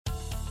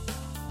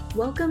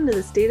Welcome to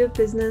the State of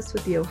Business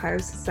with the Ohio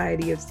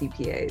Society of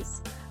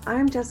CPAs.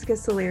 I'm Jessica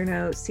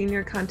Salerno,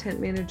 Senior Content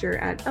Manager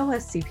at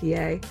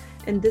OSCPA,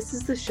 and this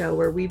is the show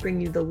where we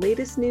bring you the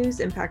latest news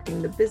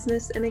impacting the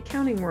business and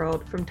accounting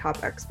world from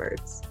top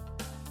experts.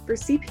 For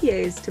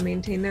CPAs to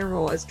maintain their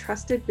role as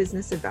trusted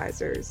business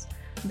advisors,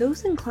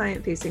 those in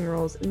client-facing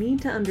roles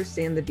need to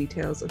understand the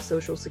details of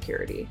Social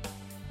Security.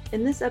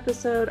 In this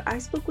episode, I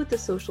spoke with the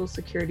Social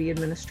Security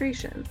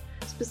Administration,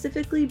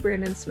 specifically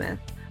Brandon Smith,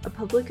 a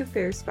public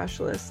affairs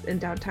specialist in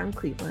downtown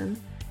Cleveland,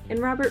 and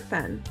Robert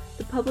Fenn,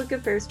 the public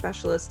affairs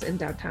specialist in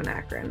downtown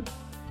Akron.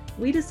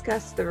 We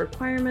discussed the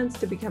requirements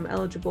to become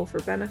eligible for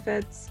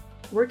benefits,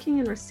 working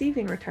and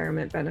receiving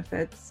retirement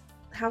benefits,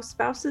 how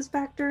spouses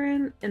factor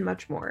in, and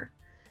much more.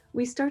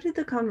 We started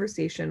the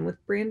conversation with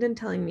Brandon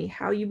telling me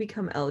how you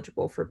become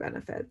eligible for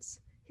benefits.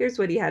 Here's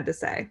what he had to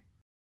say.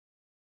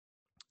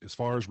 As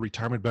far as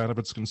retirement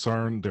benefits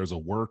concerned, there's a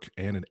work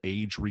and an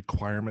age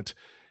requirement.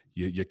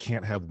 You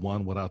can't have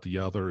one without the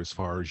other as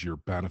far as your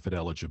benefit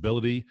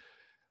eligibility.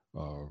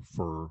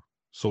 For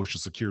Social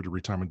Security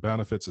retirement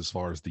benefits, as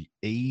far as the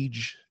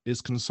age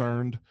is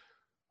concerned, a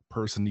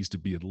person needs to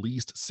be at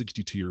least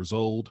 62 years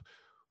old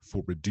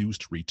for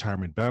reduced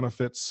retirement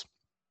benefits.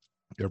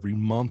 Every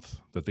month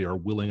that they are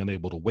willing and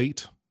able to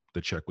wait,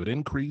 the check would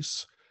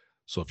increase.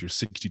 So if you're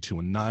 62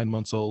 and 9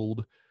 months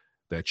old,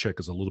 that check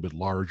is a little bit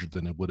larger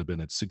than it would have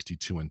been at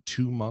 62 and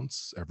 2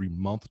 months. Every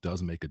month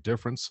does make a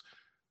difference.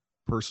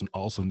 Person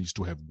also needs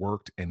to have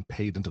worked and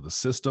paid into the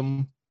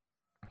system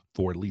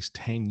for at least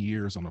 10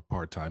 years on a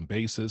part-time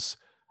basis.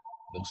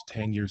 Those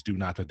 10 years do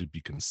not have to be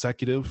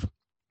consecutive.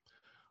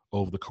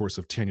 Over the course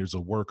of 10 years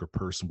of work, a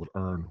person would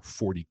earn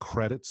 40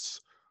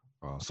 credits,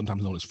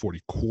 sometimes known as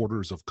 40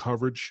 quarters of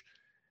coverage.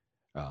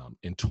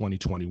 In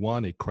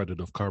 2021, a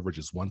credit of coverage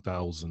is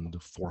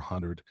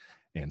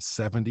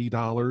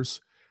 $1,470.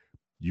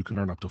 You can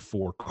earn up to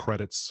 4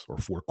 credits or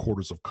 4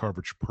 quarters of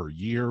coverage per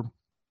year.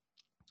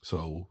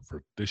 So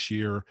for this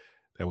year,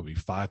 that would be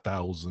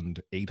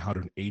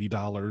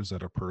 $5,880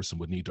 that a person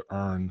would need to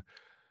earn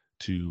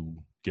to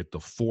get the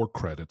 4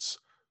 credits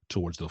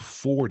towards the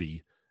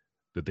 40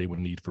 that they would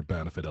need for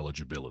benefit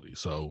eligibility.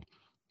 So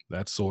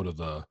that's sort of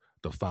the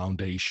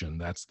foundation.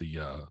 That's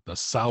the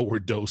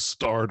sourdough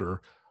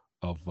starter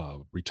of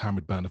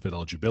retirement benefit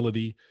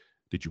eligibility.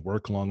 Did you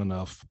work long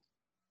enough?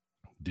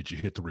 Did you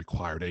hit the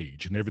required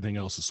age? And everything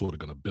else is sort of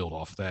going to build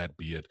off that,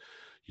 be it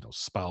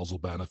spousal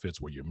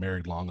benefits where you're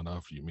married long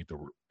enough, you meet the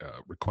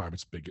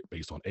requirements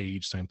based on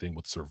age. Same thing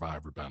with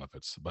survivor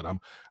benefits. But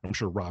I'm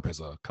sure Rob has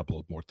a couple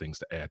of more things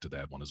to add to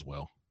that one as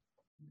well.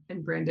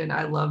 And Brandon,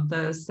 I love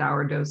the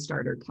sourdough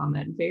starter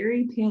comment.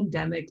 Very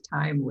pandemic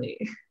timely.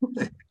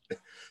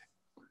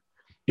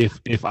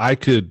 If I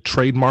could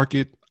trademark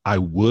it, I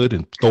would,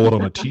 and throw it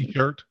on a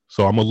t-shirt.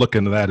 So I'm gonna look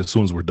into that as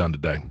soon as we're done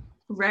today.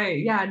 Right.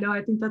 Yeah, no,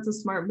 I think that's a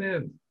smart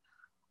move.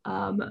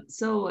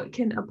 So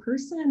can a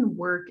person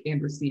work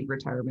and receive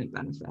retirement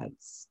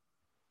benefits?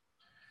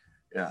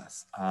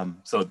 Yes.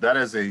 So that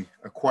is a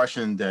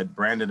question that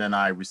Brandon and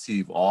I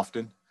receive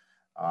often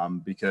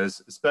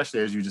because,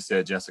 especially as you just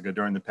said, Jessica,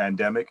 during the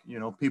pandemic,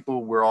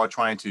 people were all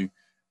trying to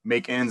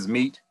make ends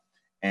meet.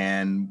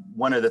 And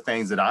one of the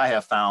things that I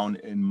have found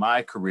in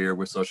my career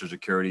with Social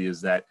Security is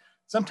that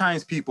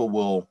sometimes people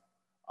will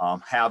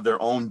have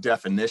their own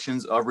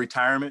definitions of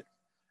retirement.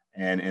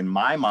 And in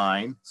my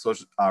mind,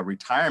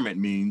 retirement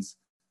means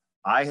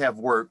I have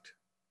worked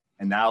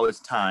and now it's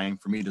time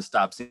for me to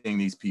stop seeing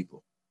these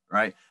people,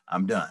 right?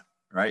 I'm done,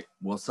 right?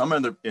 Well, some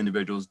of the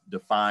individuals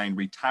define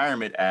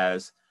retirement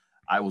as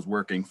I was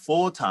working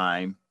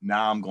full-time,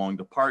 now I'm going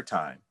to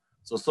part-time.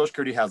 So Social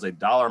Security has a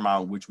dollar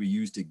amount which we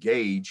use to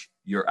gauge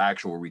your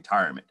actual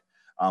retirement.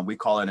 We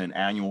call it an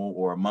annual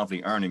or a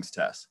monthly earnings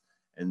test.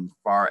 And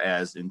far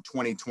as in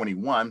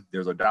 2021,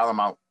 there's a dollar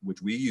amount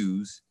which we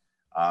use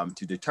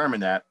to determine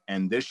that.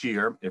 And this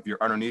year, if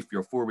you're underneath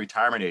your full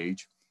retirement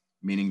age,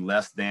 meaning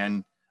less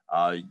than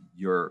for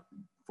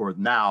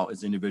now,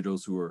 it's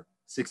individuals who are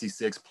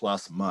 66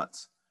 plus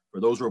months. For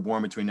those who were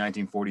born between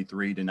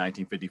 1943 to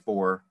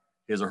 1954,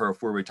 his or her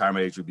full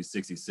retirement age would be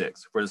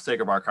 66. For the sake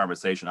of our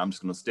conversation, I'm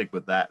just going to stick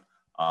with that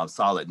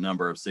solid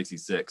number of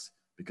 66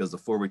 because the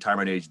full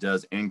retirement age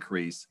does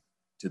increase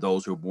to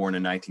those who were born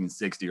in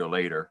 1960 or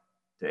later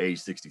to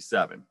age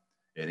 67.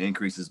 It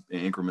increases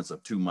in increments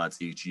of 2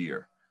 months each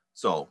year.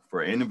 So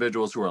for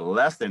individuals who are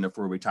less than the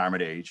full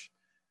retirement age,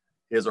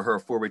 his or her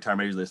full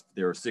retirement age,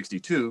 they're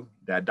 62,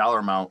 that dollar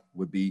amount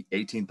would be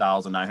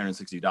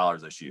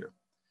 $18,960 this year.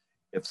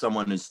 If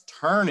someone is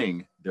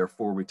turning their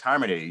full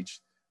retirement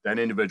age, that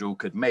individual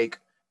could make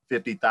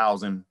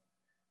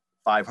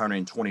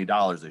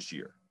 $50,520 this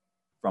year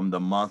from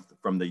the month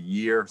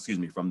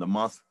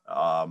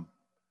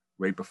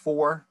right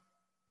before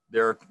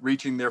they're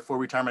reaching their full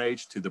retirement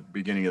age to the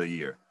beginning of the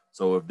year.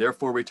 So if their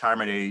full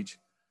retirement age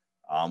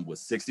was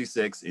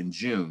 66 in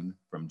June,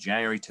 from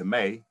January to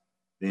May,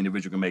 the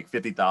individual can make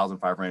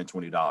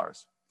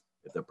 $50,520.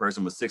 If the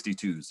person was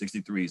 62,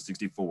 63,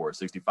 64,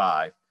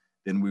 65,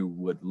 then we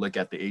would look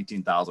at the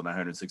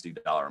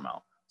 $18,960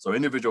 amount. So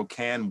individual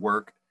can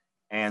work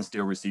and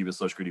still receive a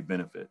Social Security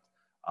benefit.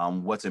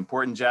 What's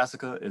important,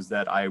 Jessica, is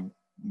that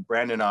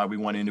Brandon and I, we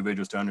want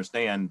individuals to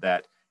understand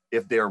that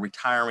if they're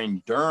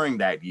retiring during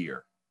that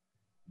year,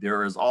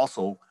 there is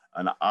also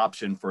an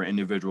option for an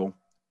individual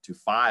to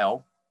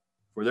file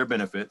for their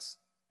benefits,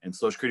 and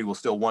Social Security will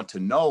still want to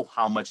know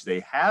how much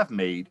they have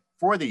made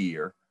for the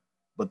year,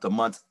 but the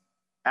months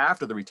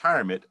after the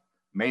retirement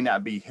may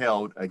not be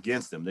held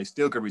against them. They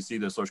still could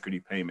receive their Social Security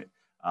payment.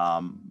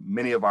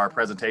 Many of our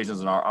presentations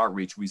and our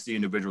outreach, we see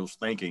individuals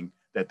thinking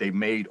that they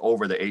made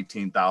over the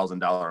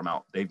 $18,000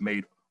 amount. They've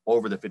made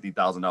over the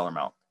 $50,000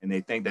 amount, and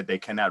they think that they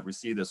cannot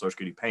receive the Social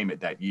Security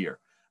payment that year.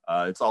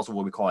 It's also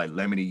what we call a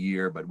limited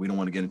year, but we don't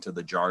want to get into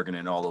the jargon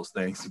and all those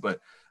things. But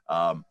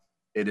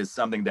it is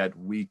something that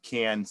we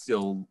can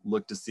still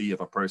look to see if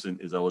a person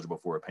is eligible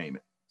for a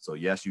payment. So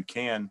yes, you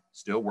can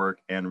still work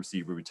and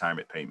receive a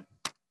retirement payment.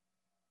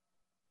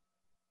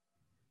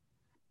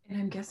 And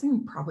I'm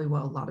guessing probably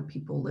what a lot of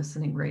people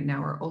listening right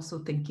now are also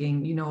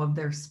thinking, you know, of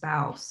their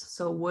spouse.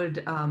 So would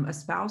a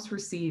spouse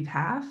receive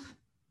half?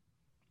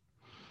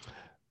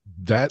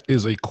 That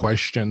is a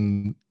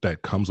question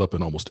that comes up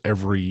in almost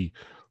every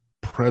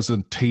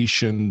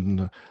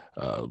presentation,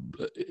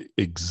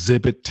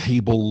 exhibit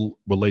table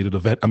related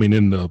event. I mean,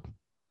 in the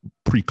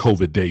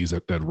pre-COVID days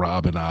that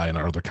Rob and I and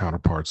our other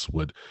counterparts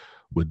would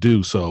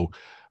do. So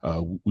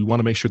we want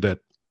to make sure that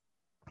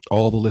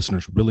all the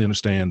listeners really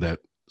understand that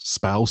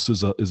spouse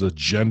is a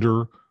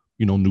gender,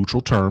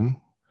 neutral term.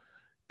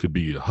 Could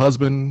be a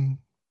husband,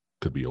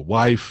 could be a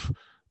wife.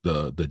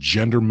 The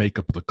gender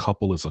makeup of the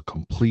couple is a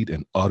complete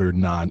and utter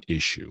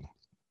non-issue.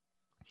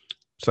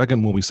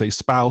 Second, when we say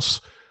spouse,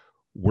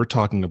 we're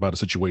talking about a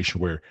situation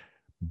where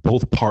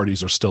both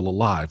parties are still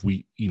alive.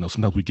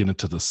 Sometimes we get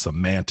into the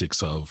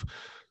semantics of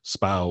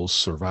spouse,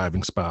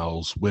 surviving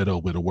spouse, widow,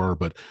 widower,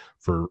 but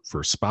for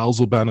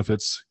spousal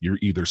benefits, you're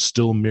either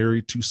still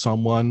married to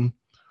someone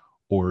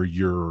or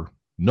you're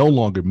no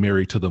longer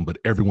married to them, but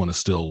everyone is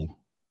still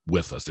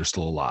with us. They're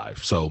still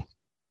alive. So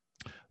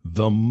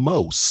the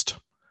most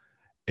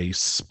a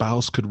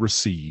spouse could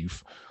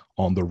receive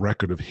on the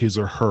record of his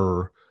or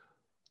her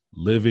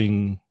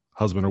living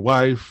husband or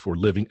wife or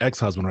living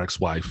ex-husband or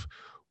ex-wife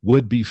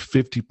would be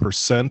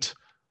 50%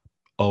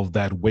 of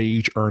that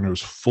wage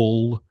earner's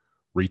full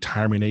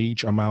retirement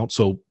age amount.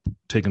 So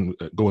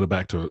going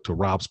back to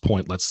Rob's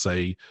point, let's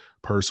say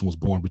person was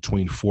born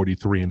between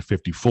 43 and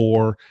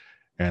 54,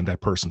 and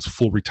that person's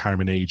full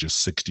retirement age is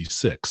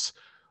 66.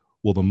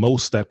 Well, the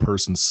most that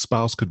person's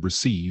spouse could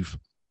receive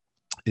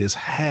is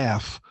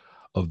half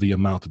of the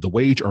amount that the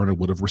wage earner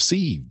would have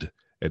received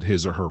at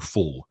his or her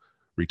full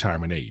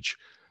retirement age.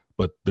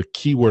 But the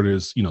key word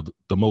is,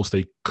 the most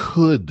they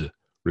could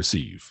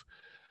receive.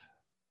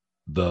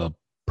 The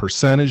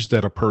percentage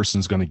that a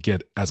person's going to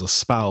get as a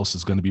spouse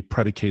is going to be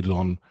predicated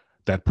on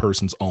that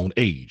person's own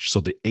age. So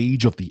the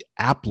age of the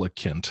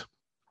applicant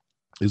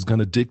is going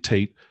to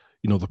dictate,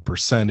 the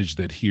percentage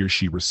that he or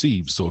she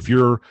receives. So if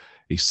you're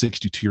a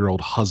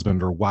 62-year-old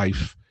husband or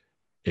wife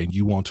and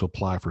you want to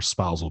apply for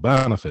spousal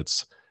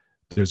benefits,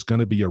 there's going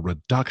to be a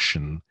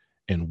reduction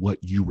in what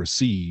you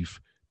receive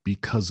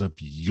because of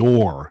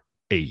your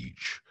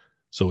age.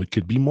 So it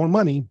could be more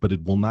money, but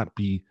it will not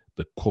be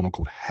the quote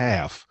unquote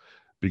half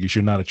because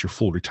you're not at your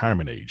full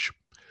retirement age.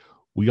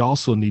 We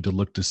also need to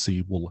look to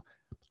see, well,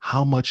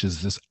 how much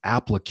is this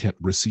applicant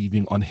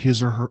receiving on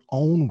his or her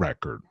own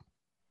record?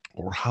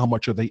 Or how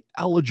much are they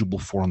eligible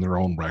for on their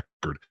own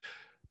record?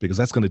 Because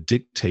that's going to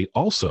dictate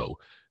also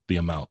the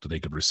amount that they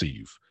could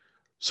receive.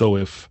 So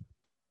if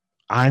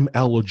I'm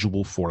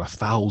eligible for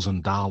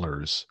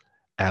 $1,000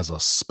 as a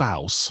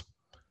spouse,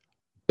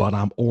 but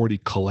I'm already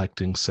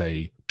collecting,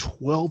 say,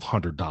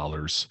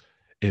 $1,200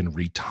 in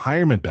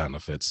retirement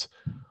benefits,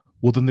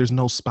 well, then there's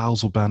no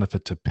spousal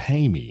benefit to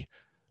pay me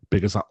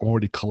because I'm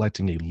already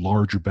collecting a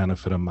larger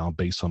benefit amount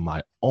based on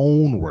my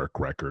own work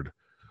record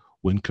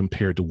when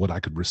compared to what I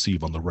could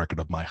receive on the record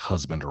of my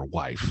husband or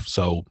wife.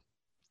 So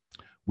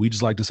we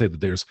just like to say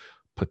that there's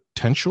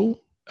potential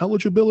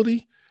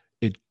eligibility.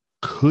 It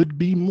could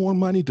be more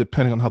money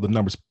depending on how the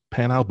numbers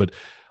pan out, but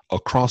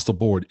across the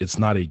board, it's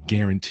not a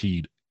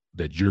guaranteed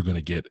that you're going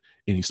to get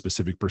any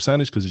specific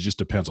percentage because it just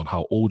depends on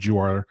how old you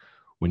are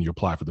when you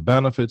apply for the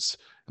benefits,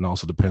 and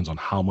also depends on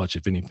how much,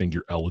 if anything,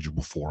 you're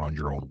eligible for on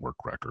your own work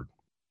record.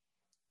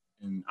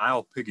 And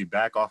I'll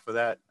piggyback off of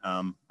that.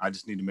 I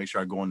just need to make sure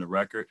I go on the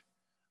record.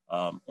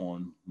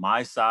 On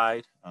my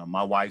side,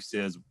 my wife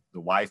says the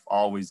wife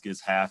always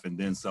gets half and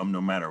then some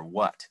no matter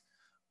what.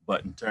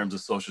 But in terms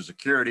of Social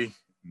Security,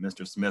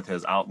 Mr. Smith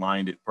has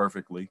outlined it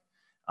perfectly.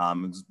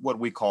 It's what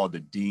we call the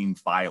deemed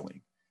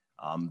filing.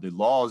 The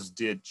laws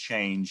did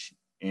change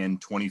in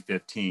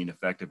 2015,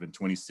 effective in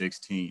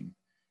 2016.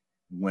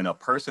 When a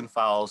person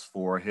files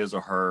for his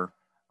or her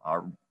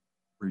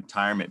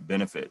retirement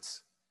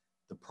benefits,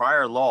 the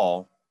prior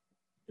law,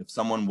 if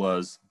someone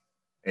was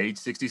age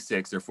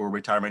 66, their full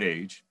retirement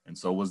age, and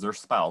so was their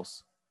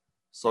spouse,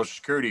 Social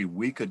Security,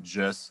 we could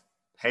just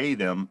pay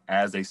them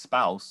as a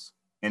spouse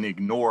and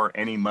ignore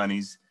any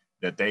monies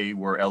that they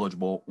were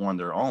eligible on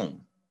their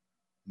own.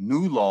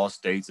 New law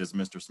states, as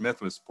Mr.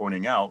 Smith was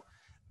pointing out,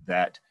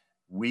 that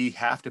we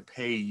have to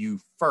pay you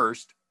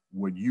first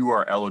what you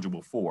are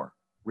eligible for,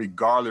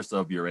 regardless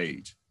of your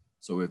age.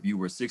 So if you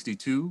were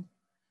 62,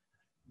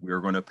 we're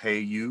going to pay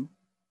you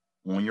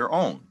on your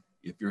own.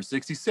 If you're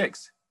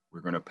 66,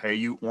 we're going to pay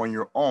you on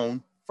your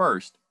own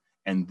first,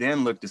 and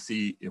then look to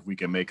see if we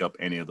can make up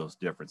any of those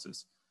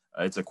differences.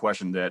 It's a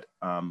question that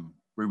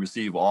we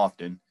receive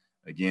often,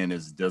 again,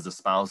 is does the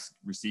spouse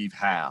receive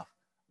half?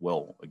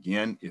 Well,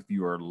 again, if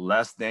you are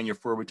less than your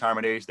full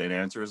retirement age, that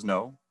answer is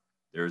no.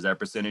 There's that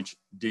percentage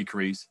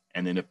decrease.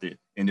 And then if the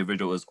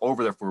individual is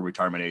over their full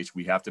retirement age,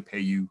 we have to pay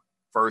you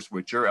first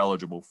what you're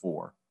eligible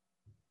for,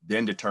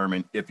 then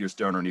determine if you're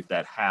still underneath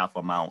that half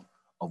amount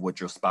of what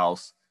your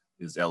spouse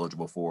is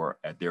eligible for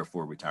at their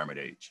full retirement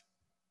age.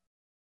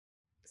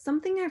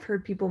 Something I've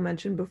heard people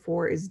mention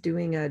before is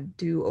doing a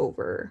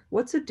do-over.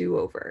 What's a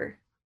do-over?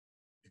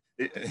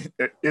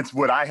 It's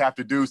what I have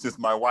to do since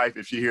my wife,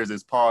 if she hears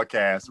this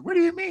podcast, what do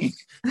you mean?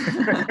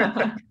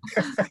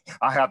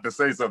 I have to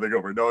say something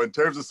over. No, in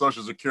terms of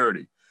Social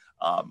Security,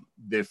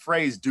 the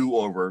phrase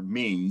do-over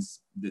means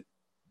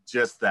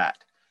just that.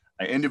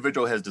 An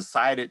individual has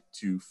decided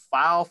to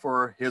file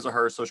for his or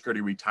her Social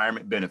Security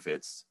retirement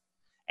benefits,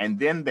 and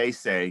then they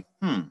say,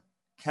 can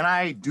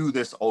I do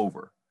this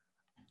over?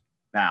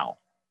 Now,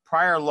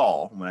 prior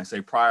law, when I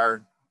say prior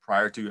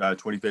to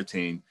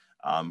 2015,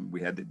 we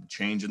had the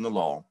change in the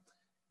law.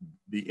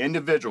 The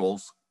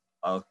individuals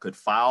could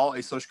file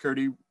a Social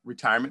Security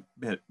retirement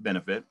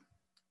benefit,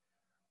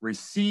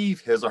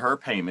 receive his or her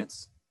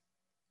payments,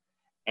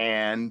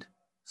 and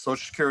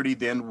Social Security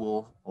then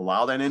will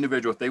allow that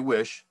individual, if they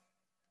wish,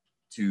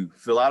 to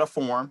fill out a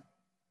form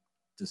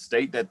to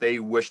state that they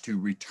wish to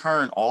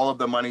return all of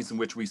the monies in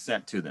which we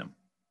sent to them.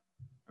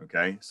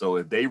 Okay, so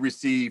if they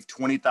receive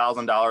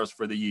 $20,000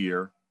 for the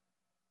year,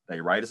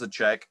 they write us a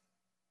check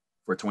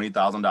for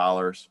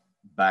 $20,000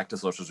 back to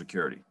Social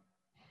Security.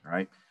 All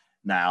right.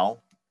 Now,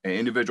 an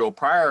individual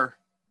prior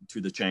to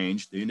the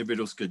change, the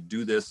individuals could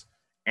do this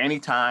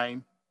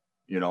anytime,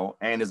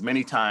 and as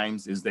many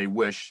times as they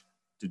wish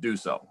to do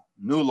so.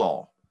 New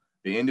law,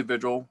 the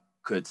individual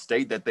could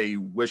state that they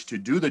wish to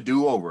do the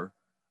do-over,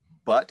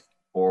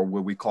 or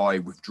what we call a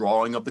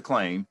withdrawing of the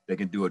claim. They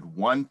can do it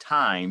one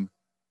time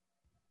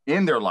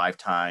in their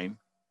lifetime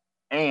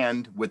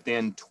and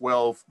within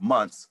 12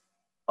 months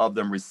of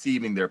them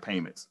receiving their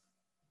payments.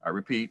 I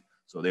repeat,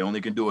 so they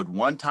only can do it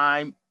one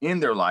time in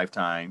their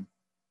lifetime,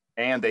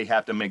 and they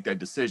have to make that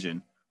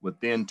decision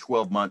within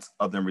 12 months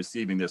of them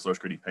receiving their Social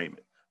Security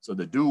payment. So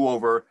the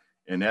do-over,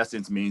 in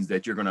essence, means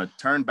that you're going to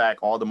turn back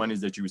all the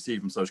monies that you receive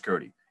from Social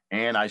Security.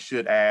 And I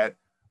should add,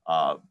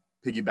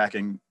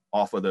 piggybacking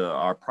off of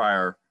our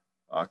prior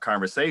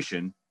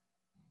conversation,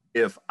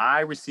 if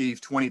I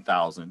receive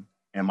 $20,000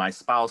 and my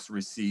spouse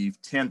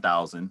received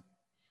 $10,000,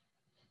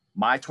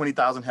 my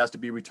 $20,000 has to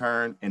be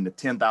returned, and the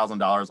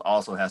 $10,000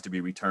 also has to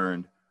be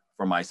returned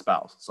for my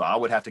spouse. So I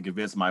would have to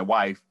convince my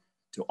wife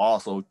to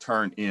also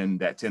turn in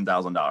that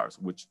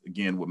 $10,000, which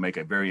again would make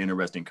a very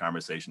interesting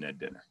conversation at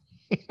dinner.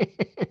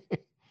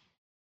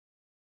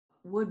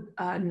 Would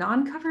a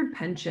non-covered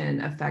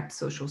pension affect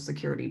Social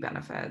Security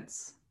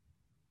benefits?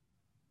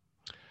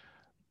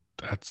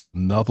 That's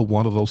another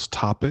one of those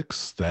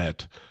topics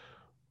that,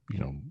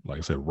 like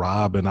I said,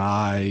 Rob and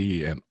I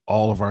and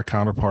all of our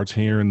counterparts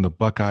here in the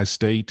Buckeye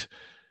State,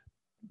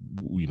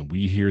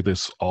 we hear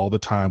this all the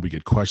time. We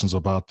get questions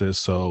about this.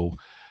 So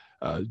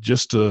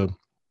just to,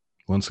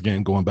 once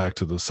again, going back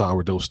to the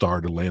sourdough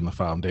starter, laying the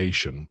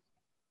foundation,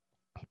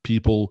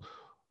 people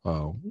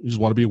just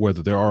want to be aware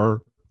that there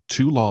are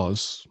two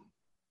laws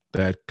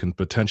that can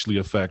potentially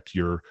affect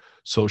your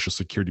Social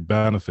Security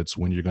benefits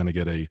when you're going to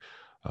get a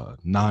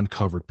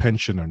non-covered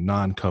pension or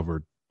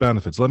non-covered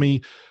benefits. Let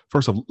me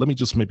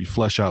just maybe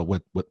flesh out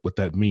what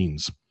that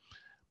means.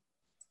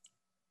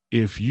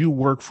 If you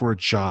work for a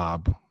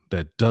job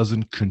that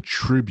doesn't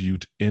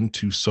contribute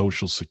into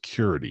Social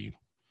Security,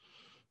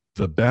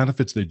 the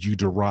benefits that you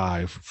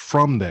derive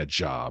from that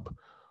job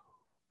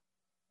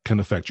can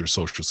affect your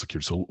Social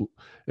Security. So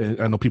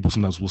I know people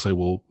sometimes will say,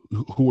 well,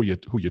 who are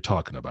you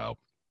talking about?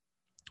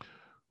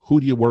 Who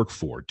do you work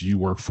for? Do you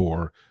work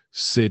for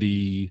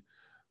city,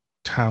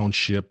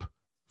 township,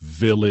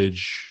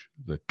 village,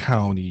 the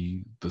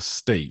county, the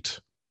state?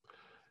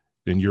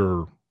 Then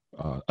you're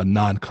a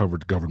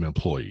non-covered government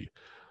employee.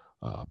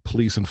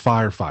 Police and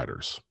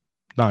firefighters,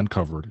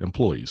 non-covered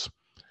employees.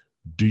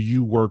 Do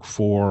you work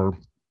for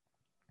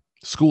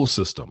school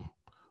system,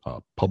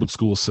 public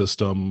school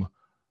system,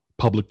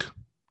 public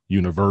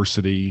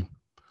university,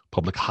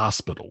 public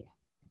hospital,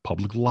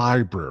 public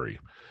library?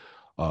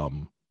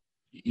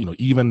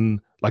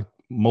 Even like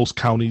most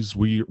counties,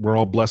 we're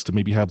all blessed to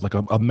maybe have like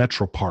a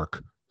metro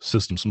park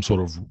system, some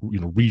sort of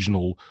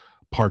regional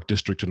park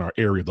district in our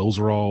area. Those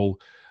are all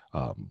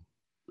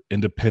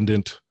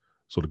independent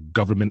sort of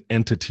government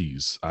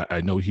entities.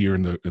 I know here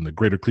in the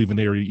greater Cleveland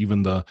area,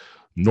 even the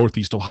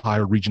Northeast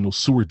Ohio Regional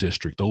Sewer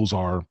District, those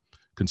are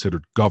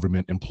considered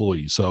government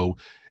employees. So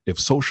if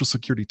Social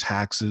Security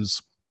taxes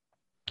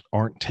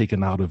aren't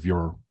taken out of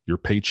your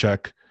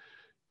paycheck,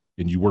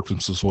 and you work from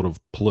some sort of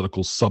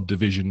political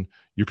subdivision,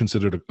 you're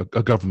considered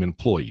a government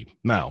employee.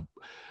 Now,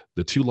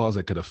 the two laws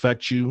that could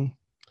affect you,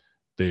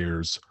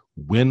 there's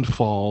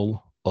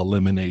windfall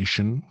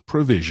elimination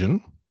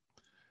provision.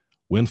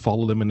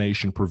 Windfall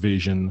elimination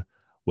provision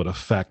would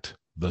affect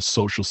the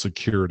Social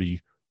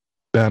Security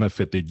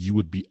benefit that you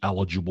would be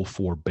eligible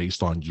for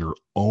based on your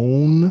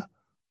own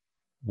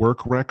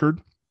work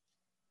record.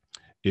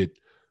 It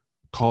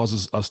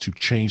causes us to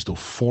change the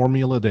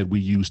formula that we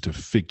use to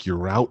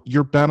figure out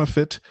your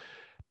benefit.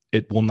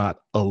 It will not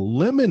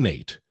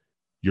eliminate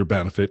your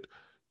benefit.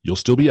 You'll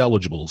still be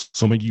eligible.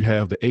 Assuming you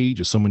have the age,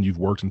 assuming you've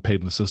worked and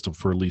paid in the system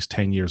for at least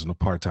 10 years on a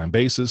part-time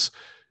basis,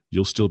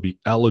 you'll still be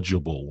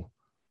eligible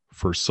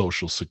for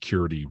Social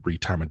Security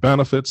retirement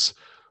benefits.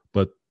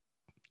 But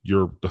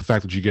the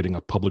fact that you're getting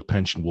a public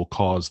pension will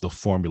cause the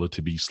formula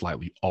to be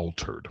slightly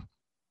altered.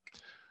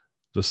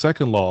 The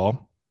second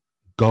law,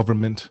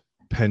 government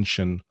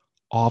pension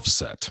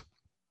offset.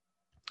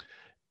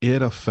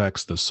 It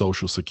affects the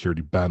Social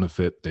Security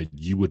benefit that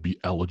you would be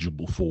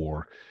eligible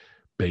for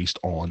based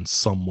on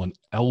someone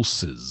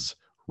else's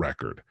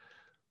record.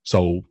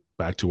 So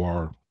back to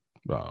our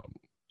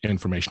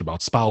information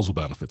about spousal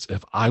benefits.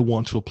 If I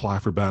want to apply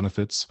for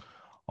benefits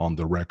on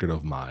the record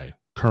of my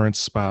current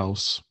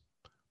spouse,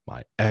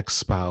 my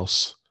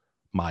ex-spouse,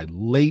 my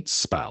late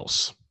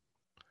spouse,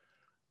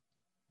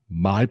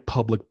 my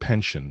public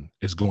pension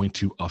is going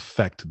to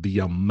affect the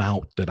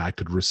amount that I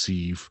could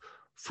receive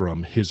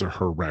from his or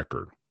her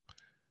record.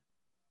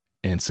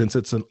 And since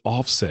it's an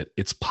offset,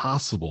 it's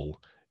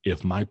possible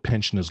if my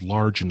pension is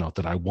large enough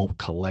that I won't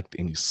collect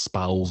any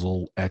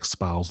spousal,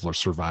 ex-spousal, or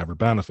survivor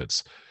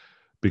benefits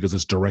because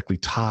it's directly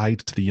tied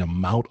to the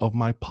amount of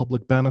my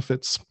public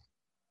benefits.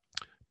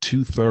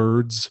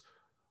 2/3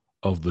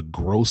 of the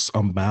gross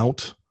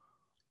amount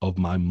of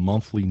my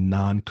monthly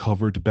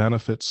non-covered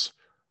benefits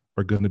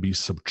are going to be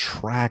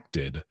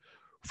subtracted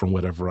from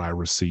whatever I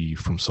receive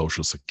from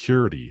Social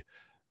Security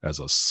as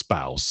a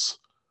spouse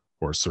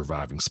or a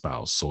surviving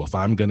spouse. So if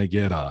I'm going to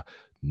get a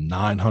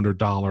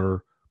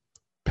 $900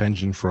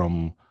 pension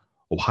from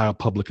Ohio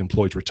Public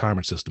Employees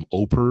Retirement System,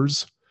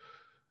 OPERS,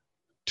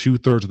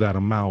 2/3 of that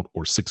amount,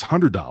 or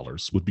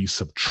 $600, would be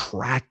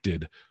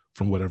subtracted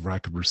from whatever I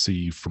could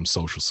receive from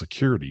Social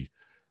Security.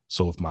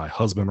 So if my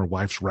husband or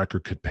wife's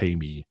record could pay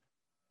me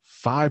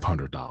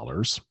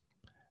 $500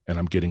 and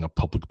I'm getting a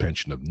public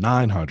pension of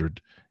 $900,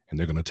 and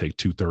they're going to take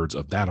 2/3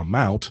 of that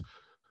amount,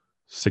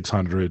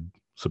 600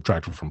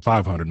 subtracted from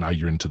 500, now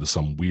you're into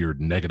some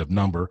weird negative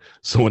number.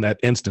 So in that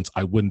instance,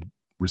 I wouldn't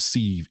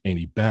receive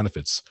any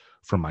benefits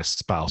from my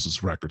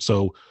spouse's record.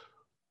 So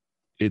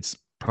it's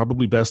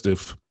probably best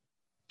if,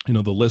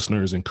 the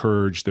listeners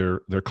encourage their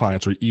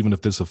clients, or even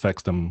if this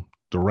affects them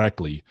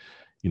directly,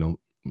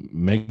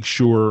 make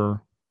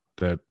sure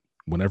that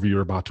whenever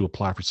you're about to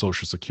apply for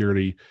Social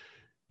Security,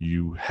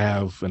 you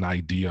have an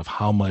idea of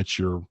how much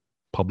your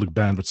public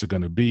benefits are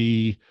going to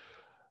be,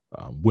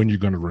 when you're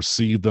going to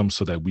receive them,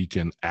 so that we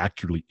can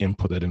accurately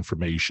input that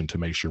information to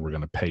make sure we're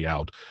going to pay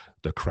out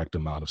the correct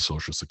amount of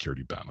Social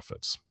Security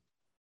benefits.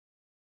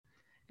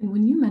 And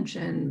when you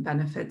mention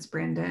benefits,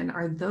 Brandon,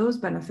 are those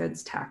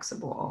benefits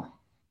taxable?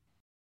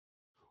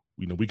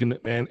 We can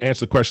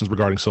answer the questions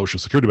regarding Social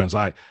Security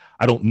benefits.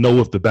 I don't know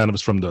if the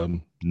benefits from the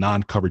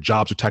non-covered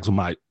jobs are taxable.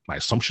 My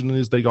assumption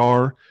is they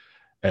are.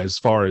 As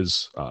far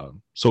as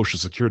Social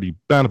Security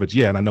benefits,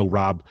 yeah, and I know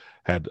Rob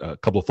had a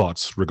couple of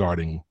thoughts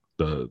regarding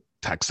the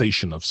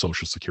taxation of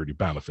Social Security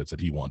benefits that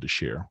he wanted to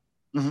share.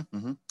 Mm-hmm,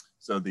 mm-hmm.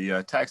 So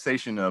the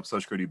taxation of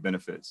Social Security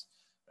benefits,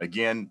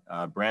 again,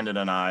 Brandon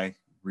and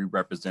we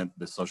represent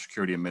the Social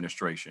Security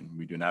Administration.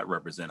 We do not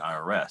represent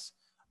IRS,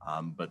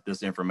 but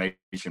this information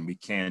we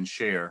can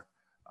share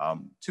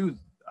to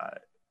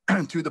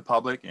the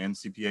public and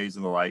CPAs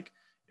and the like,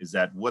 is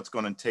that what's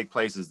going to take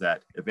place is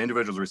that if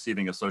individuals are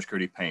receiving a Social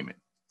Security payment,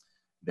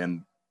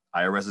 then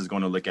IRS is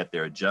going to look at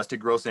their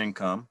adjusted gross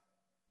income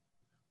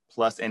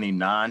plus any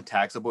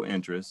non-taxable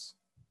interest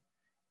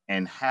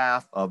and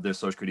half of their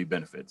Social Security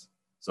benefits.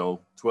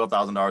 So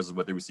 $12,000 is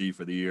what they receive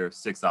for the year,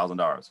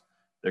 $6,000.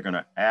 They're going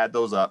to add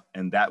those up,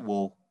 and that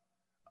will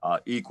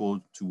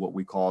equal to what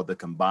we call the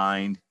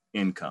combined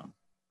income.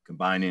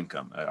 Combined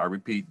income. I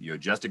repeat, your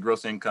adjusted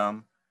gross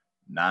income,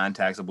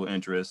 non-taxable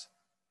interest,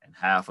 and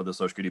half of the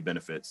Social Security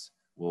benefits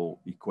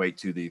will equate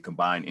to the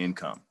combined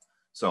income.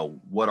 So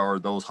what are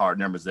those hard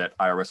numbers that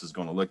IRS is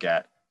going to look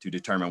at to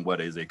determine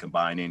what is a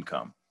combined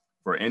income?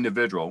 For an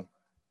individual,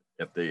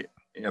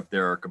 if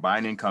their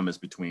combined income is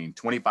between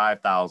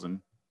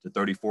 $25,000 to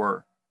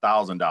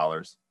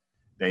 $34,000,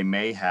 they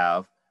may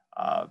have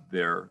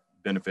their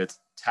benefits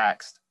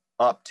taxed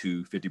up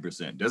to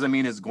 50%. Doesn't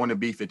mean it's going to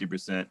be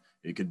 50%.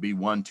 It could be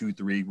 1, 2,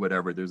 3,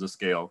 whatever. There's a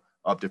scale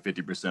up to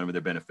 50% of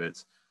their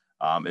benefits.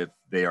 If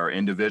they are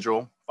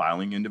individual,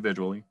 filing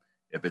individually,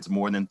 if it's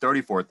more than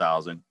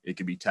 $34,000, it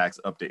can be taxed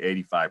up to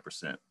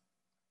 85%.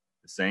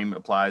 The same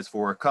applies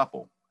for a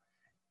couple.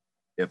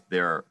 If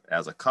they're,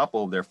 as a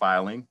couple, they're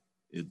filing,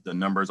 the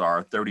numbers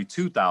are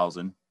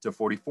 32,000 to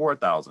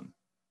 44,000.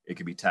 It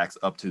can be taxed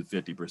up to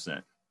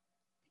 50%.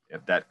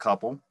 If that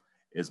couple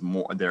is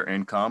more, their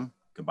income,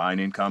 combined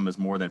income is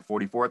more than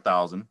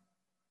 44,000,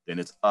 then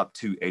it's up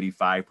to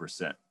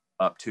 85%,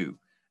 up to.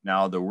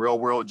 Now, the real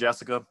world,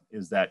 Jessica,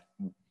 is that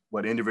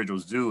what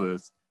individuals do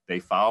is they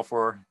file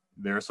for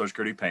their Social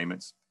Security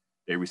payments.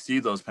 They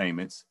receive those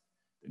payments.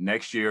 The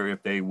next year,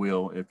 if they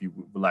will, if you,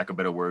 for lack of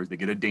better words, they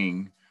get a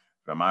ding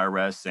from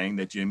IRS saying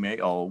that you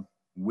may owe.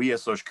 We at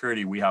Social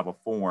Security, we have a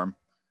form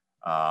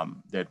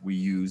that we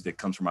use that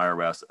comes from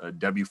IRS, a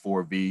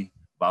W-4V,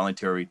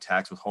 voluntary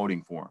tax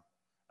withholding form.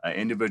 An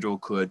individual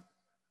could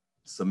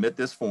submit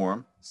this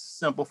form,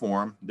 simple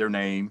form, their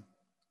name,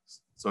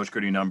 Social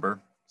Security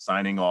number,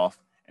 signing off,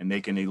 and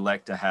they can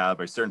elect to have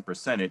a certain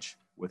percentage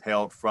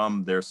withheld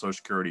from their Social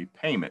Security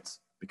payments,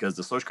 because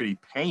the Social Security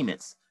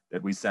payments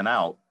that we send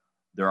out,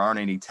 there aren't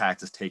any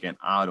taxes taken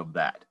out of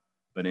that.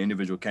 But an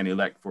individual can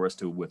elect for us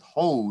to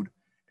withhold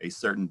a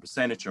certain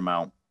percentage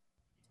amount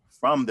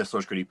from their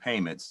Social Security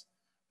payments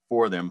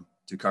for them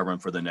to cover them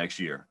for the next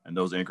year. And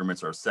those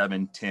increments are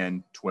 7,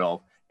 10,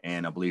 12,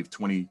 and I believe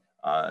 26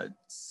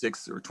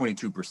 or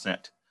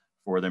 22%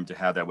 for them to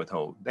have that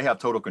withhold. They have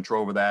total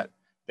control over that.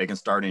 They can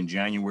start in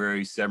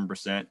January,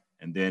 7%,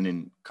 and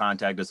then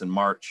contact us in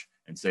March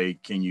and say,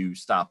 can you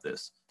stop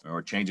this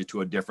or change it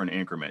to a different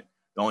increment?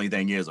 The only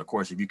thing is, of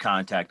course, if you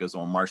contact us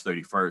on March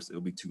 31st,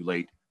 it'll be too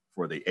late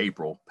for the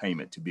April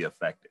payment to be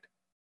affected.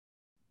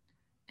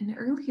 And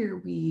earlier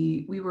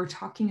we were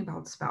talking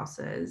about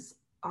spouses.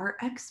 Are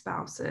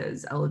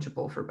ex-spouses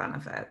eligible for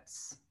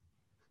benefits?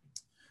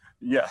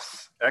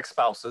 Yes,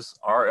 ex-spouses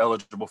are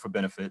eligible for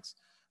benefits.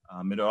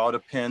 It all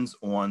depends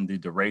on the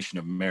duration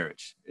of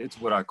marriage.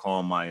 It's what I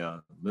call my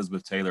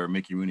Elizabeth Taylor,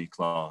 Mickey Rooney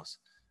clause.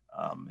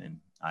 And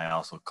I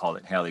also call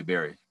it Halle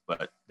Berry,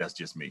 but that's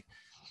just me.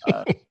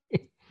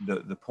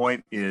 The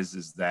point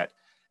is that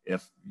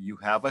if you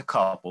have a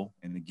couple,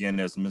 and again,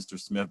 as Mr.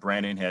 Smith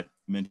Brandon had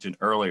mentioned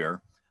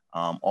earlier,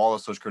 all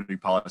of Social Security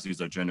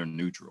policies are gender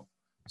neutral.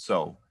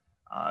 So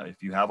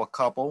if you have a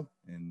couple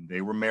and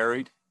they were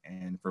married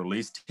and for at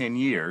least 10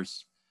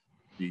 years,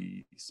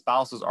 the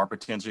spouses are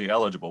potentially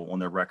eligible on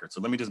their record.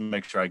 So let me just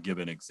make sure I give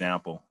an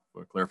example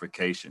for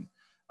clarification.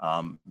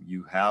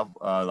 You have,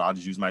 I'll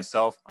just use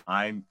myself.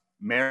 I'm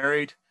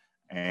married,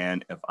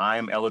 and if I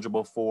am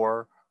eligible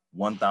for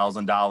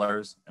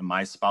 $1,000 and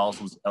my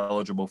spouse was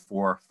eligible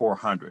for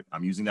 $400,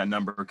 I'm using that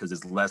number because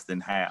it's less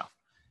than half.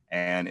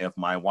 And if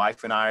my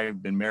wife and I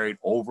have been married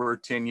over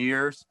 10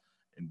 years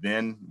and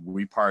then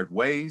we part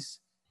ways,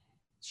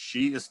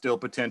 she is still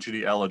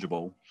potentially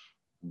eligible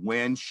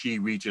when she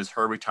reaches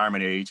her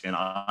retirement age, and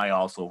I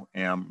also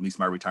am, at least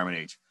my retirement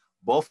age.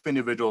 Both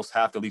individuals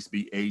have to at least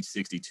be age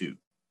 62,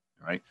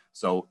 right?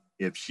 So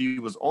if she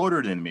was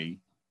older than me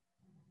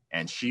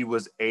and she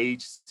was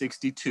age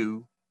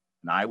 62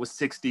 and I was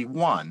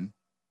 61,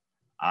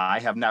 I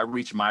have not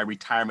reached my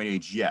retirement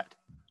age yet.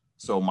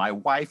 So my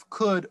wife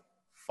could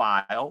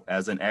file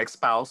as an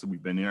ex-spouse.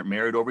 We've been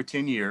married over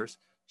 10 years.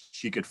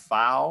 She could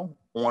file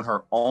on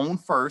her own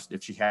first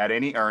if she had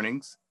any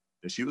earnings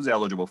that she was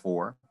eligible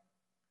for.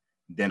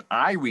 Then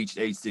I reached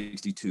age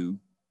 62.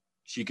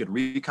 She could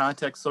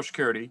recontact Social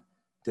Security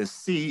to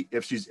see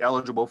if she's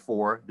eligible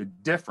for the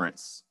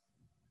difference.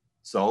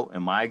 So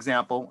in my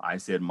example, I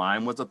said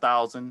mine was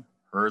 1,000,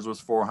 hers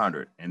was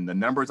 400. And the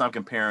numbers I'm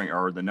comparing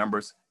are the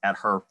numbers at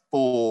her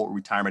full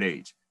retirement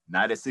age,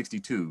 not at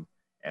 62.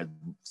 At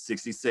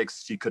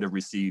 66, she could have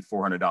received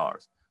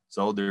 $400.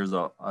 So there's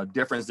a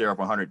difference there of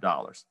 $100.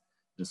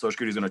 The Social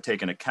Security is going to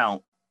take into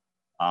account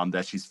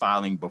that she's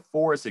filing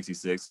before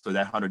 66, so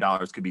that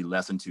 $100 could be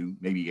lessened to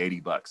maybe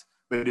 $80,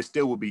 but it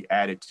still will be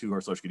added to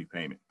her Social Security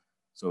payment.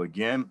 So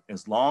again,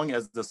 as long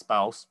as the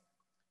spouse,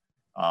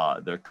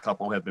 the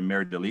couple have been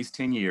married at least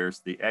 10 years,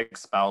 the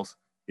ex-spouse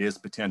is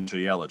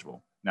potentially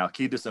eligible. Now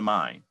keep this in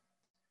mind.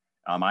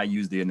 I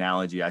use the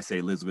analogy, I say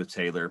Elizabeth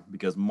Taylor,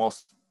 because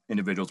most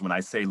individuals, when I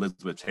say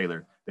Elizabeth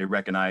Taylor, they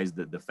recognize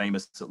the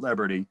famous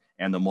celebrity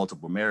and the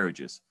multiple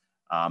marriages.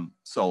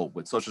 So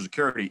with Social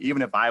Security,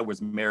 even if I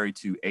was married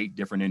to 8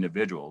 different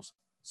individuals,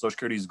 Social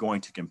Security is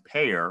going to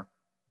compare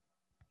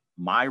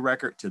my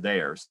record to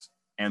theirs.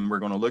 And we're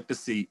going to look to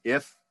see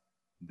if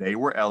they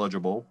were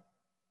eligible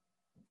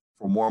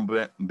for more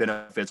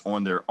benefits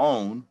on their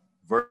own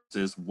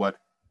versus what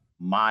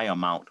my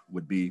amount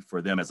would be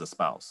for them as a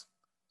spouse.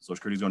 Social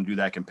Security is going to do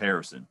that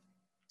comparison.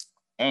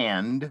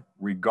 And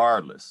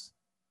regardless,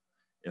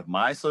 if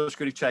my Social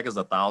Security check is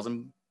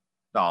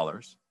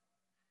 $1,000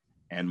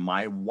 and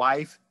my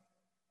wife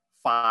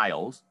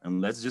files, and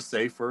let's just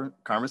say for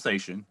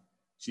conversation,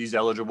 she's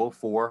eligible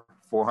for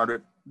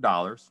 $400,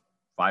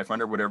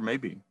 $500, whatever it may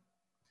be,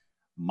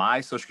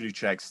 my Social Security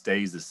check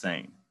stays the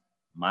same.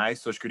 My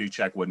Social Security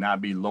check would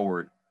not be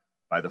lowered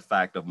by the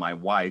fact of my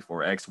wife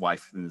or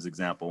ex-wife, in this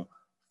example,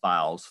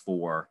 files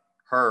for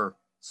her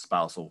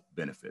spousal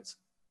benefits.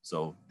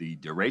 So the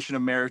duration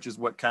of marriage is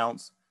what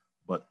counts,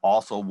 but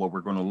also what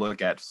we're going to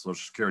look at for Social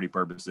Security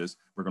purposes,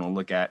 we're going to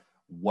look at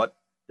what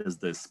is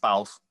the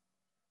spouse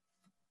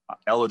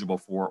eligible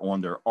for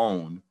on their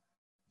own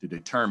to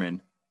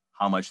determine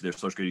how much their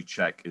Social Security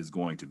check is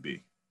going to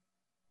be.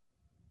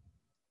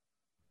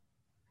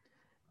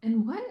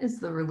 And what is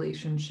the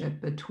relationship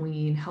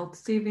between health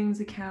savings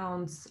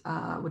accounts,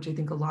 which I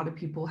think a lot of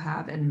people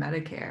have, and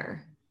Medicare?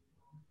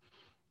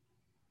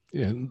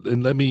 Yeah,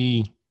 and let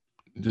me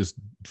just,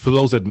 for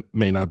those that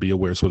may not be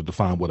aware, sort of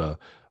define what a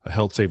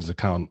health savings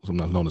account,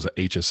 sometimes known as a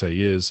HSA,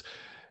 is.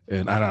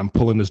 And I'm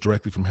pulling this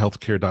directly from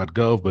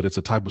healthcare.gov, but it's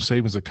a type of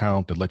savings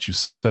account that lets you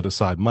set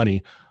aside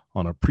money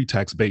on a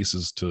pre-tax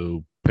basis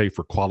to pay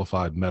for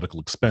qualified medical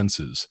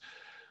expenses.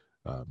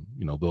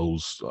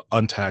 Those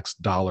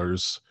untaxed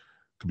dollars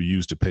could be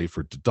used to pay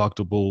for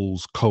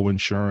deductibles,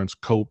 co-insurance,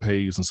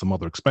 co-pays, and some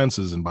other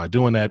expenses. And by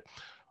doing that,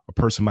 a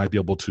person might be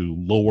able to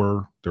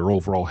lower their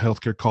overall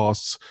healthcare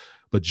costs,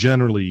 but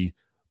generally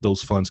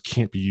those funds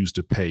can't be used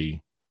to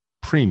pay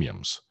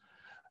premiums.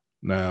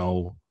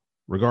 Now,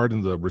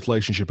 regarding the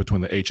relationship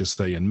between the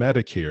HSA and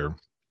Medicare,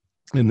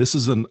 and this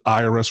is an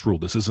IRS rule,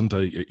 this isn't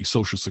a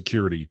Social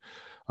Security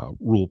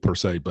rule per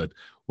se, but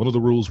one of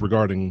the rules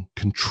regarding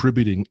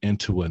contributing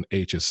into an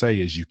HSA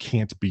is you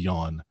can't be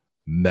on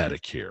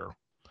Medicare.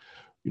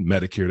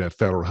 Medicare, that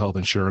federal health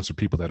insurance for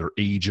people that are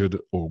aged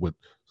or with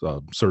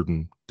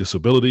certain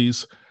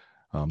disabilities.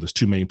 There's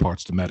two main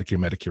parts to Medicare: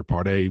 Medicare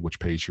Part A, which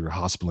pays your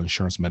hospital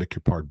insurance;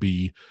 Medicare Part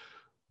B,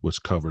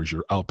 which covers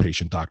your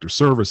outpatient doctor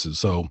services.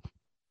 So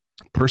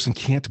a person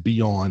can't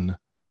be on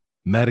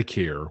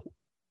Medicare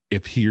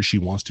if he or she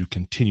wants to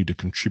continue to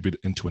contribute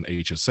into an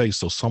HSA.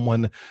 So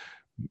someone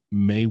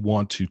may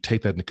want to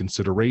take that into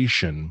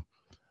consideration,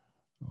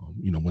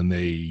 when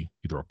they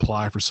either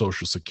apply for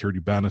Social Security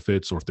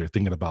benefits or if they're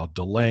thinking about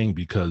delaying,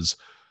 because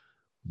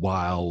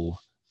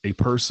while a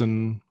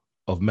person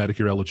of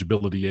Medicare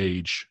eligibility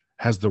age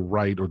has the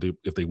right, or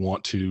if they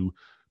want to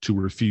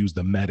refuse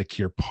the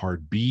Medicare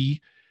Part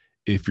B,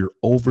 if you're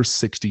over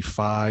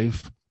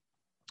 65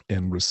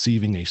 and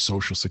receiving a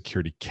Social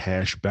Security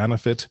cash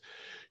benefit,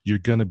 you're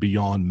going to be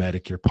on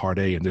Medicare Part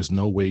A, and there's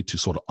no way to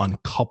sort of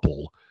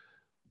uncouple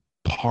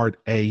Part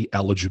A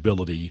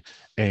eligibility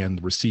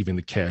and receiving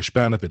the cash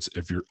benefits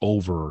if you're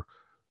over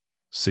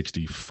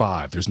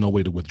 65. There's no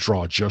way to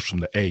withdraw just from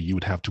the A. You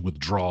would have to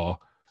withdraw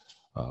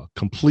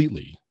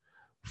completely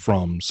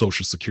from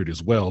Social Security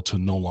as well to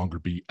no longer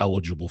be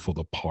eligible for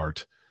the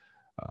Part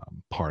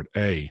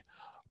A.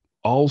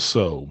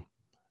 Also,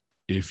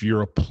 if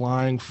you're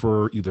applying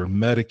for either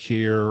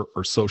Medicare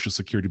or Social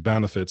Security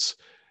benefits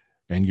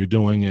and you're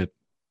doing it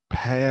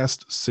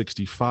past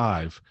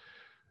 65,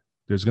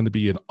 there's going to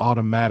be an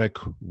automatic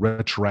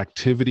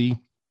retroactivity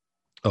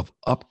of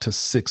up to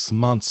 6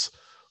 months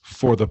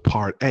for the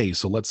Part A.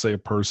 So let's say a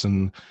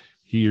person,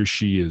 he or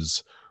she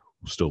is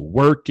still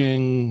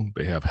working,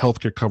 they have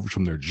healthcare coverage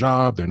from their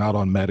job, they're not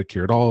on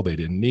Medicare at all, they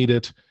didn't need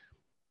it.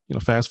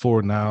 Fast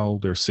forward now,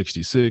 they're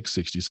 66,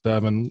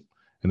 67,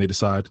 and they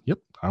decide, yep,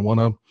 I want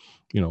to,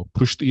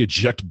 push the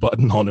eject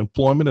button on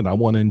employment and I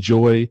want to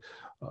enjoy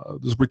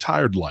this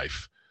retired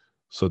life.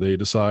 So they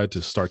decide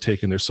to start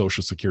taking their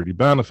Social Security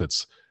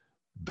benefits.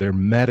 Their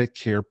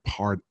Medicare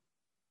Part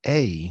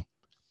A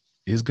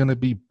is going to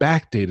be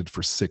backdated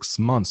for 6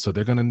 months. So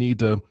they're going to need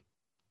to,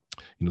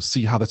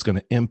 see how that's going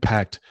to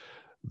impact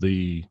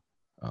the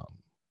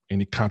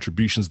any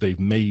contributions they've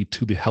made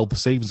to the health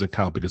savings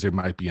account, because there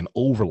might be an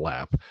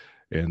overlap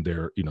and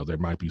there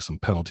might be some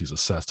penalties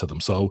assessed to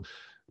them. So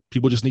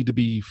people just need to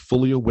be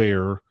fully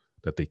aware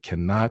that they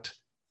cannot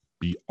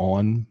be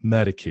on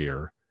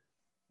Medicare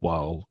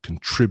while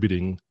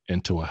contributing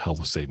into a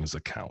health savings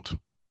account.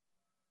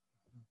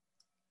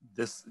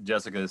 This,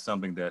 Jessica, is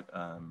something that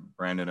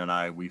Brandon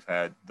and we've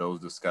had those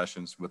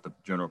discussions with the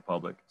general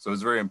public. So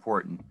it's very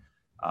important.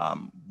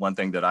 One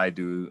thing that I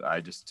do,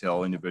 I just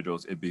tell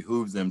individuals, it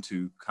behooves them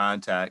to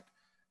contact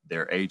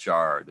their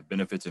HR, the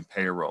benefits and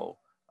payroll.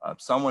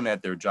 Someone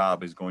at their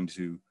job is going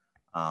to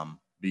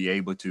be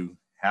able to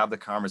have the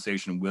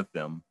conversation with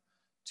them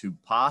to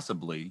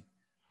possibly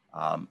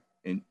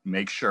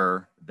make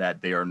sure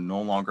that they are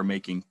no longer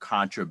making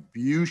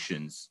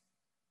contributions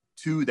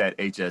to that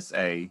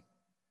HSA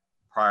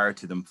prior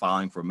to them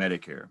filing for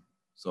Medicare.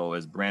 So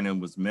as Brandon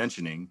was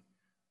mentioning,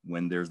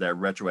 when there's that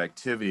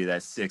retroactivity,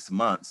 that 6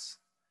 months,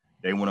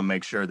 they want to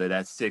make sure that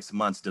that 6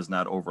 months does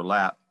not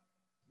overlap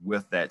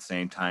with that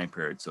same time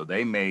period. So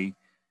they may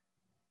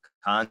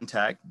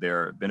contact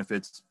their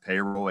benefits,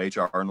 payroll,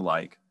 HR, and the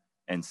like,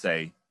 and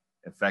say,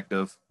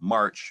 effective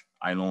March,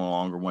 I no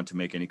longer want to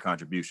make any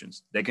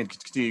contributions. They can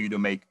continue to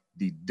make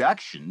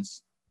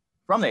deductions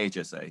from the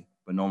HSA,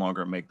 but no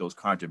longer make those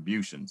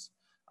contributions,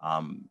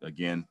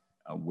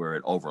 where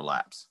it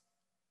overlaps.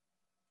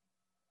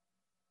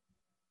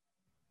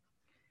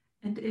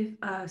 And if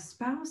a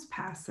spouse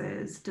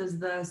passes, does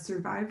the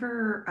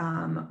survivor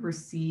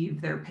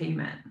receive their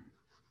payment?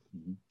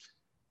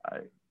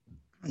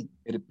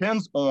 It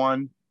depends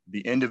on the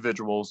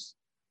individual's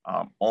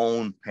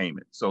own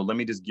payment. So let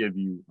me just give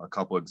you a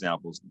couple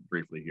examples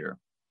briefly here.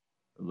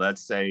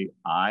 Let's say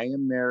I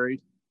am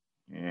married,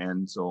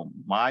 and so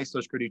my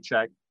Social Security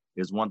check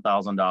is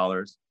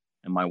 $1,000,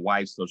 and my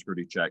wife's Social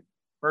Security check,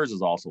 hers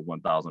is also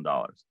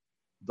 $1,000.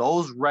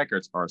 Those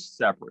records are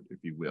separate, if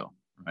you will,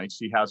 right?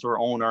 She has her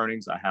own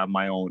earnings, I have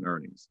my own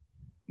earnings.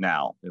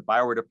 Now, if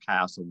I were to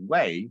pass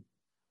away,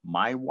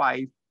 my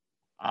wife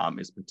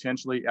is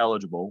potentially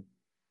eligible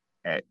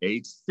at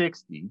age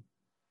 60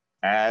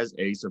 as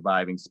a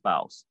surviving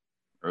spouse,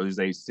 early as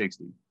age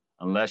 60,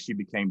 unless she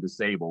became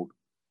disabled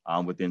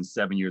within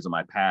 7 years of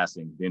my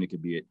passing, then it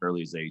could be at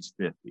early as age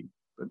 50.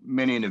 But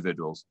many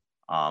individuals,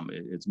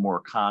 it's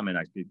more common,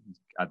 I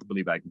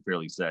believe I can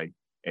fairly say,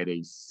 at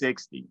age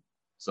 60.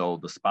 So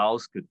the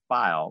spouse could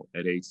file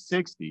at age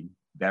 60,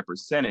 that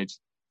percentage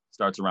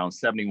starts around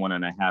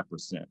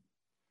 71.5%.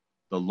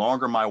 The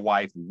longer my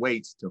wife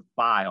waits to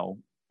file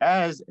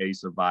as a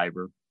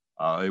survivor,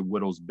 a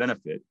widow's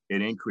benefit,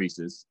 it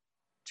increases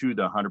to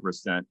the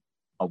 100%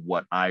 of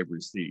what I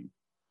receive.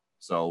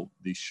 So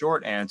the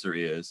short answer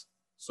is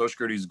Social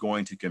Security is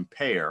going to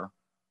compare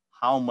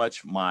how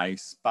much my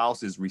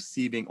spouse is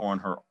receiving on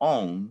her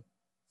own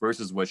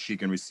versus what she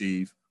can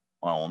receive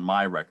on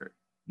my record.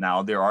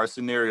 Now, there are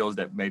scenarios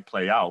that may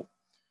play out.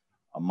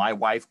 My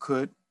wife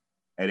could,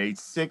 at age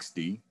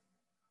 60,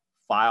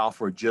 file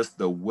for just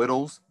the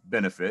widow's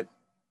benefit.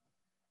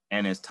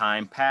 And as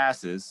time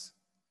passes,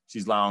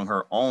 she's allowing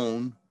her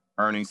own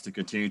earnings to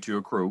continue to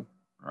accrue,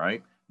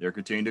 right? They're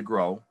continuing to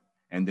grow.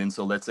 And then,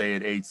 so let's say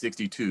at age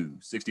 62,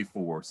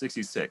 64,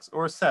 66,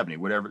 or 70,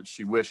 whatever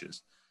she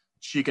wishes,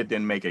 she could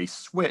then make a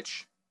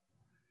switch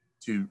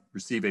to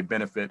receive a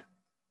benefit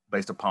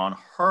based upon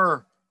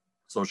her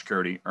Social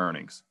Security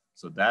earnings.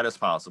 So that is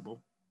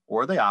possible.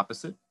 Or the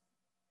opposite.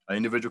 An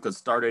individual could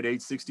start at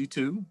age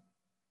 62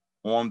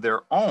 on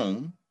their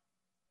own.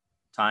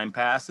 Time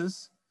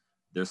passes,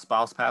 their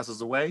spouse passes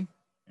away,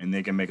 and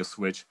they can make a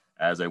switch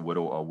as a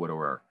widow or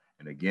widower.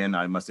 And again,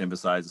 I must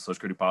emphasize the Social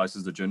Security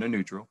policies are gender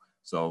neutral.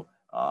 So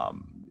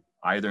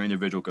either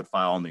individual could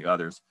file on the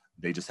others.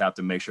 They just have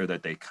to make sure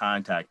that they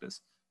contact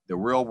us. The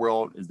real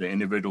world is the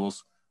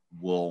individuals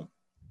will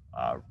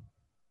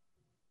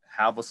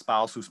have a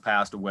spouse who's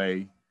passed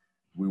away.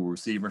 We will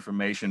receive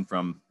information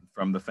from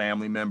the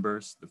family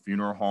members, the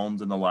funeral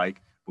homes and the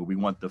like, but we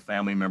want the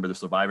family member, the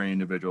surviving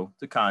individual,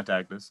 to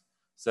contact us,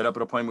 set up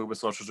an appointment with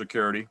Social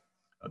Security.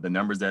 The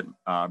numbers that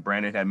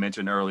Brandon had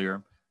mentioned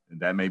earlier,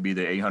 that may be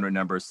the 800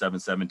 number,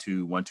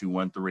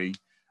 772-1213.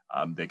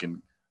 They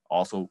can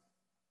also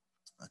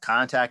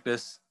contact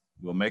us.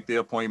 We'll make the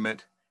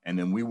appointment, and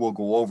then we will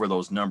go over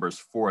those numbers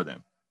for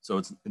them. So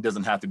it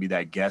doesn't have to be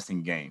that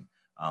guessing game.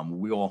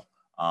 We'll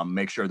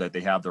make sure that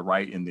they have the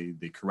right and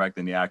the correct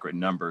and the accurate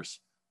numbers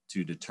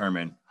to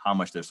determine how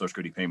much their Social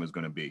Security payment is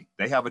going to be.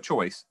 They have a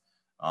choice.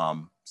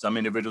 Some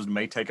individuals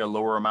may take a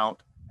lower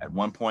amount at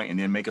one point and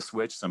then make a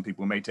switch. Some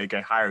people may take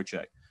a higher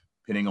check,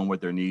 depending on what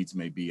their needs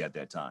may be at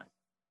that time.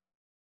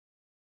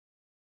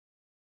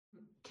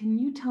 Can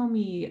you tell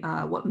me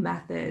what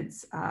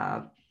methods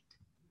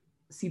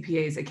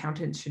CPAs,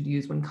 accountants should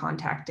use when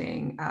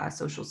contacting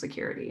Social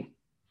Security?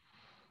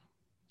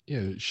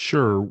 Yeah,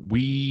 sure.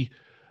 We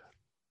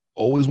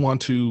always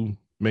want to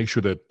make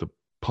sure that the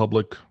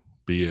public,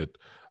 be it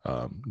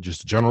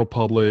just the general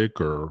public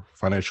or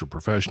financial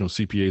professionals,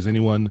 CPAs,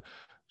 anyone,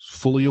 is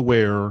fully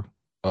aware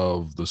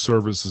of the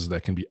services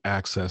that can be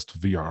accessed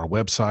via our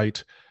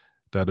website.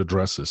 That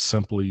address is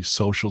simply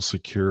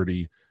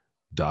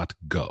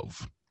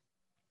socialsecurity.gov.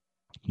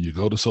 You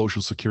go to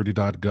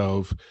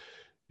socialsecurity.gov.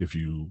 If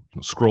you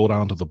scroll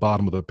down to the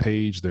bottom of the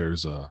page,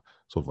 there's a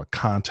sort of a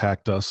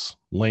contact us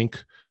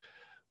link.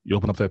 You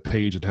open up that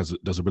page, it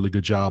does a really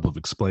good job of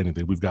explaining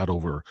that we've got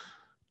over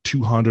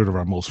 200 of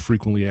our most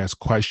frequently asked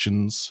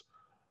questions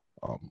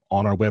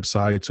on our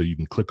website. So you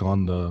can click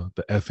on the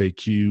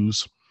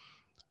FAQs.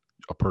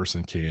 A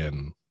person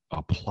can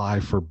apply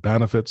for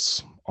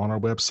benefits on our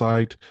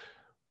website,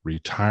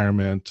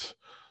 retirement,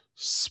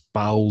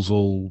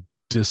 spousal,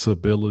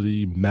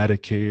 disability,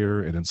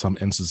 Medicare, and in some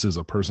instances,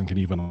 a person can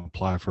even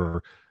apply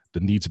for the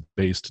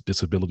needs-based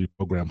disability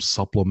program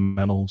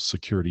supplemental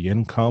security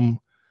income.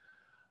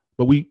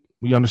 But we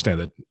understand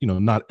that,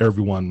 not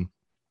everyone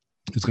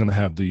is going to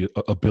have the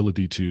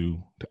ability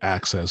to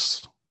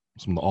access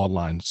some of the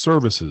online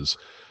services.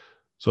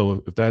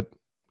 So if that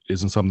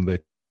isn't something they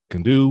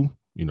can do,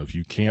 if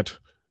you can't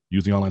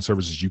use the online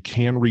services, you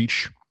can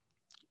reach,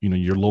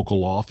 your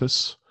local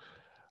office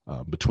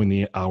between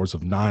the hours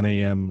of 9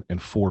 a.m.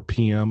 and 4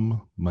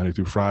 p.m. Monday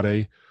through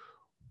Friday.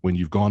 When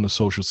you've gone to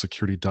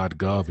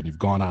socialsecurity.gov and you've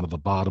gone out of the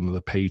bottom of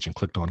the page and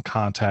clicked on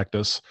contact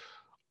us,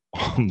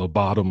 on the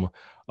bottom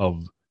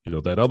of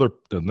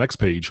the next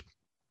page,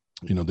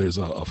 there's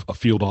a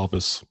field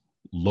office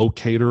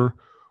locator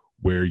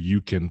where you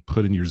can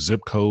put in your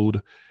zip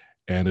code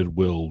and it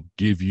will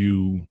give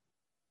you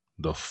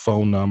the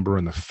phone number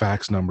and the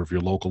fax number of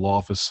your local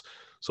office.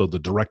 So the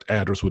direct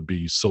address would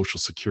be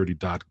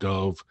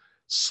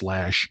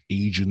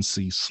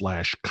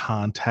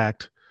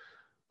socialsecurity.gov/agency/contact.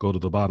 Go to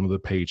the bottom of the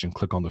page and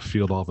click on the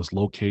field office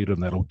locator,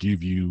 and that'll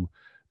give you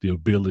the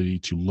ability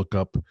to look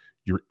up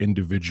your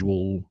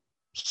individual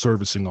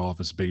servicing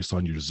office based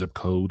on your zip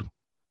code.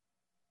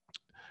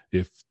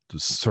 If the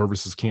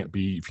services if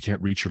you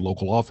can't reach your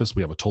local office,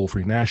 we have a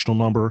toll-free national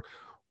number,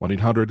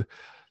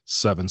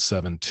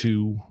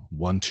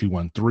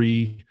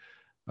 1-800-772-1213.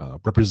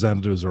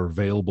 Representatives are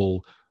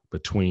available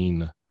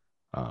between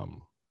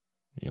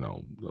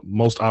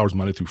most hours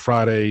Monday through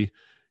Friday.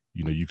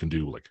 You can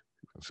do like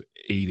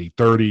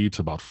 8:30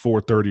 to about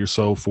 4:30 or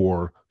so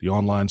for the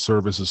online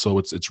services. So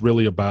it's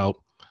really about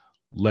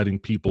letting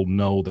people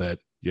know that,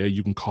 yeah,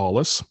 you can call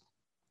us,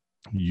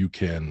 you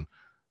can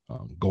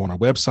go on our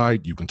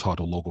website, you can talk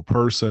to a local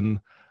person.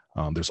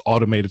 There's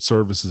automated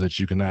services that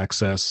you can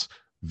access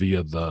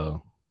via the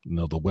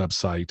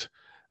website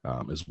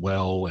as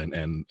well,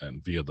 and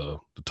via the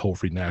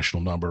toll-free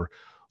national number.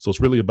 So it's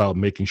really about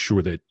making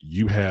sure that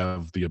you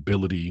have the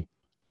ability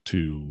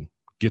to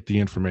get the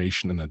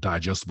information in a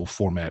digestible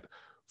format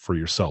for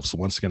yourself. So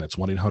once again, it's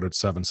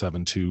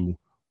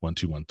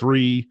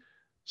 1-800-772-1213,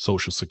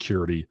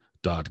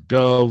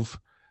 socialsecurity.gov,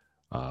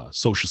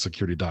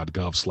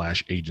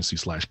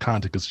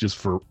 socialsecurity.gov/agency/contact. It's just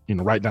for,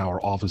 right now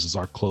our offices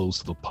are closed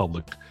to the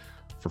public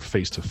for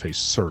face-to-face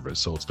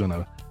service. So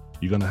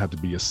you're gonna have to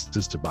be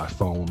assisted by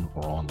phone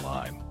or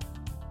online.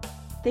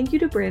 Thank you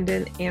to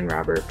Brandon and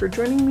Robert for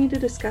joining me to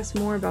discuss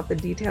more about the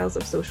details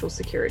of Social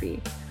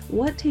Security.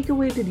 What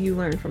takeaway did you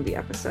learn from the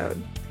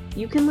episode?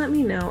 You can let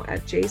me know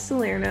at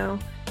jsalerno,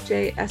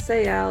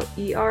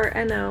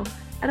 JSALERNO,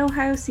 at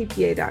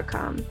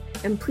ohiocpa.com.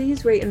 And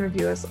please rate and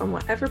review us on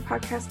whatever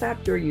podcast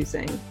app you're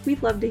using.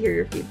 We'd love to hear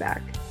your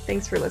feedback.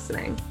 Thanks for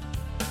listening.